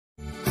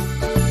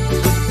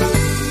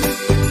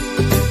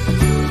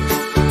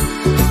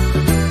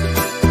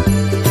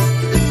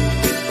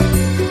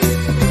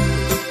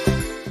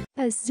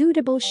A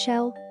suitable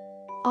shell.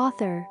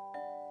 Author: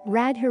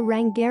 Radha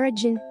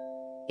Rangarajan.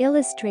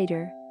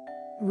 Illustrator: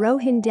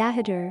 Rohan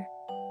Dahotre.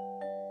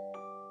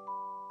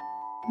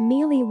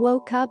 Mili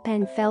woke up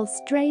and fell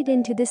straight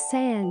into the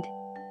sand.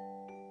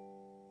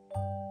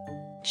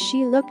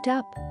 She looked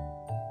up.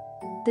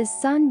 The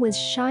sun was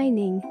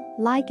shining,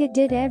 like it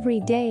did every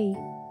day.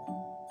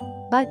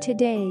 But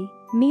today,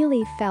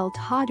 Mili felt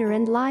hotter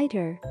and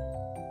lighter.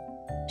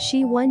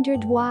 She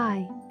wondered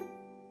why.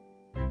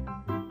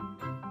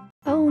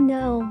 Oh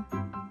no!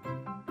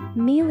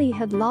 Mili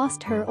had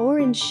lost her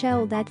orange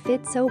shell that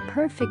fit so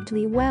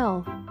perfectly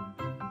well.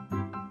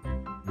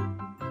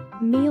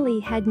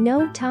 Mili had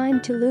no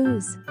time to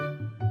lose.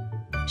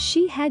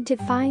 She had to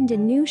find a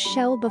new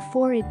shell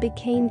before it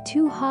became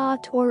too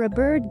hot or a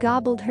bird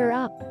gobbled her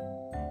up.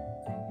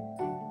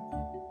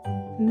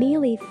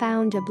 Mili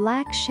found a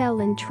black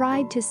shell and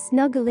tried to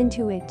snuggle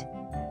into it.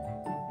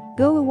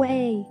 "Go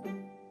away!"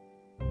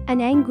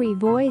 An angry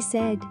voice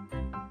said.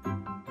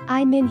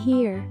 "I'm in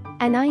here,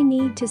 and I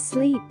need to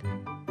sleep."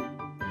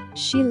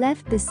 She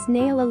left the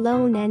snail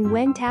alone and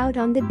went out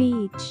on the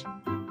beach.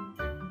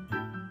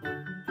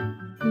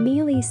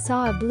 Mili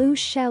saw a blue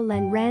shell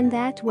and ran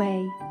that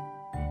way.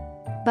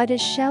 But a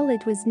shell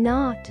it was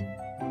not.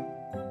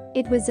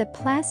 It was a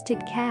plastic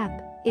cap,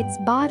 its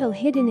bottle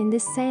hidden in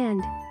the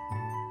sand.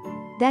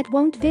 "That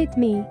won't fit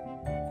me,"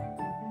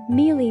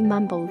 Mili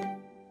mumbled.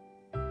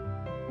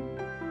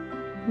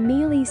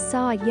 Mili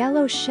saw a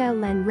yellow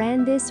shell and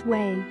ran this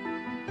way.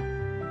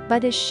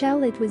 But a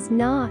shell it was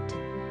not.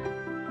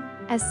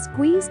 A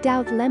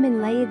squeezed-out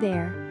lemon lay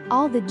there,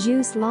 all the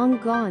juice long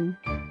gone.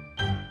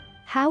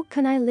 "How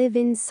can I live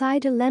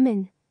inside a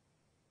lemon?"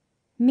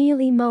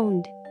 Mili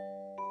moaned.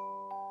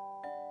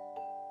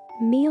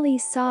 Mili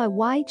saw a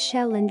white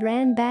shell and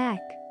ran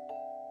back.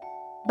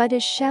 But a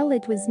shell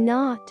it was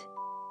not.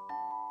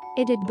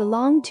 It had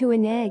belonged to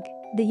an egg,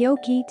 the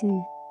yolk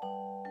eaten.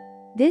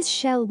 "This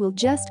shell will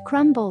just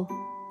crumble,"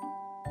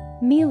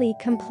 Mili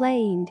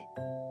complained.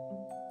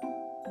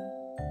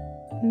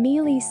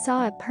 Mili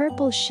saw a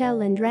purple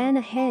shell and ran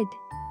ahead.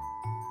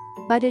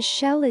 But a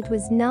shell it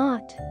was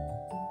not.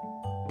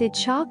 The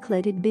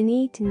chocolate had been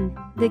eaten,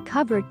 the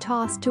cover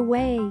tossed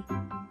away.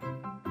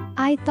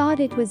 "I thought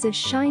it was a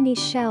shiny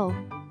shell,"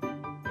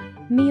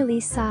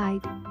 Mili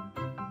sighed.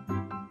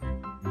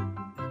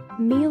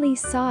 Mili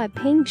saw a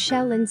pink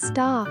shell and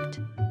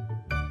stopped.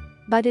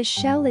 But a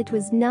shell it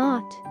was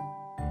not.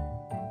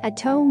 A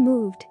toe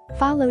moved,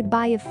 followed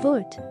by a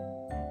foot.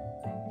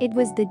 It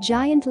was the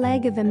giant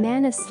leg of a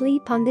man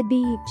asleep on the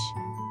beach.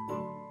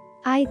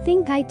 "I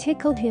think I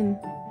tickled him,"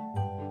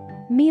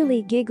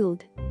 Mili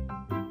giggled.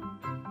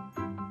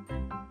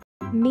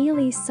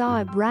 Mili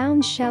saw a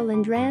brown shell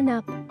and ran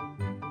up.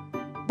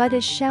 But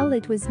a shell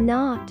it was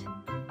not.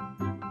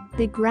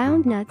 The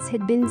groundnuts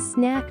had been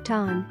snacked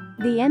on,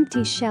 the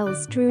empty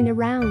shells strewn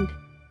around.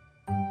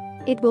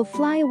 "It will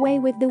fly away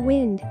with the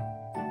wind,"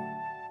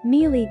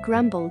 Mili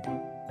grumbled.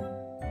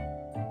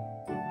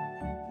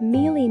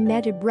 Mili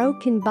met a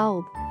broken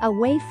bulb, a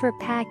wafer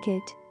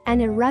packet,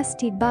 and a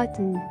rusty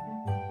button.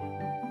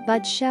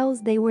 But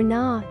shells they were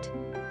not.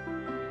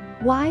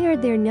 "Why are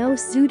there no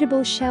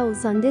suitable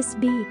shells on this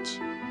beach?"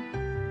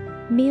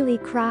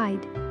 Mili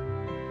cried.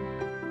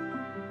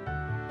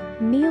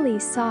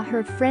 Mili saw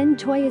her friend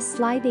Toya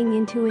sliding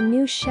into a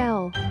new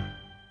shell.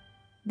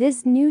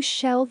 "This new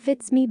shell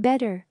fits me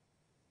better,"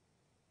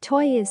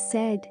 Toya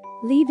said,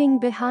 leaving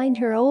behind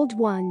her old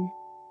one.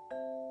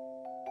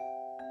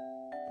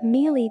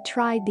 Mili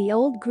tried the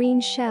old green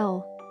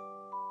shell.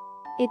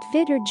 It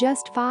fit her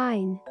just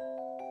fine.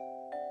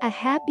 A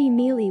happy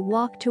Mili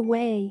walked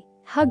away,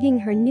 hugging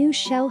her new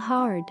shell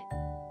hard.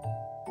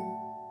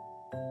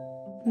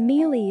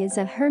 Mili is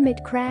a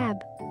hermit crab.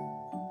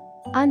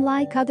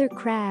 Unlike other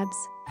crabs,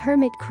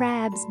 hermit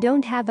crabs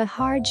don't have a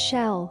hard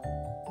shell.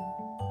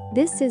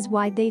 This is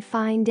why they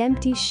find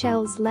empty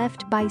shells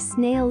left by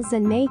snails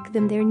and make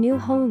them their new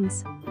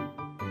homes.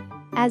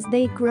 As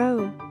they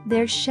grow,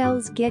 their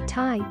shells get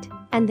tight,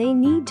 and they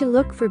need to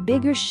look for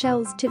bigger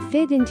shells to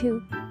fit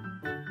into.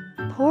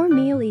 Poor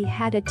Mili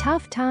had a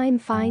tough time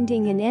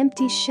finding an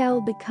empty shell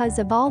because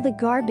of all the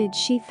garbage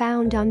she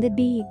found on the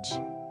beach.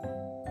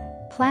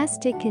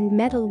 Plastic and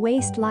metal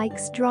waste like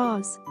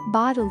straws,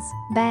 bottles,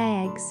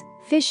 bags,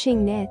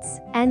 fishing nets,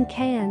 and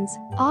cans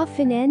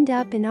often end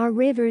up in our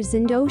rivers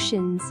and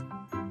oceans.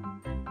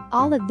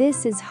 All of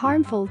this is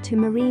harmful to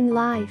marine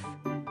life.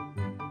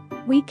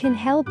 We can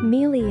help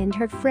Mili and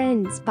her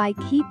friends by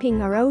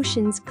keeping our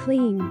oceans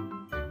clean.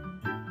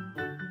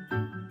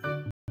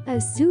 A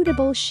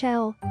suitable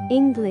shell.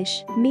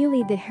 English,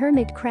 Mili the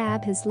hermit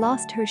crab has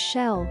lost her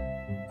shell.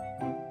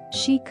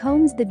 She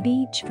combs the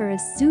beach for a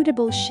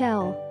suitable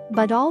shell,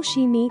 but all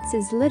she meets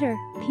is litter,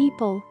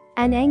 people,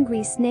 and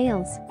angry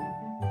snails.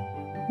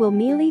 Will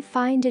Mili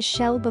find a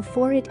shell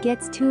before it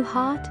gets too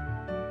hot?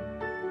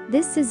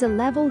 This is a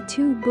Level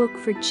 2 book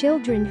for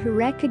children who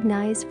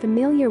recognize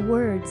familiar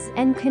words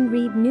and can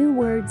read new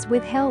words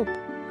with help.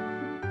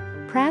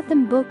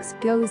 Pratham Books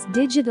goes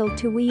digital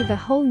to weave a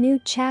whole new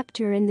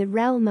chapter in the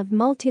realm of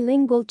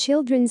multilingual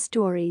children's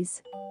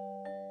stories.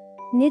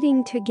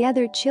 knitting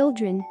together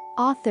children,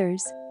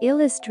 authors,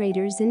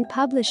 illustrators and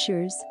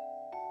publishers,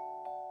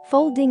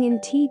 folding in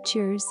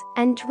teachers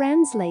and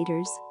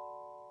translators,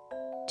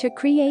 to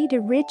create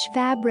a rich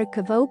fabric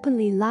of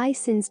openly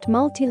licensed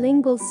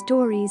multilingual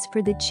stories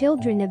for the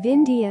children of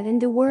India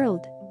and the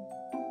world.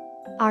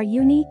 Our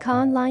unique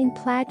online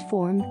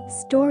platform,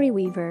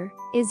 Storyweaver,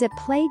 is a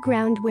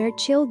playground where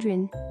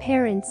children,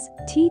 parents,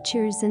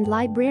 teachers and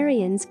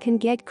librarians can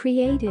get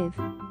creative.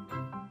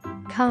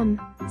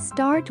 Come,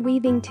 start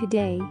weaving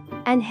today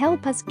and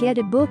help us get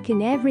a book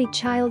in every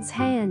child's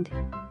hand.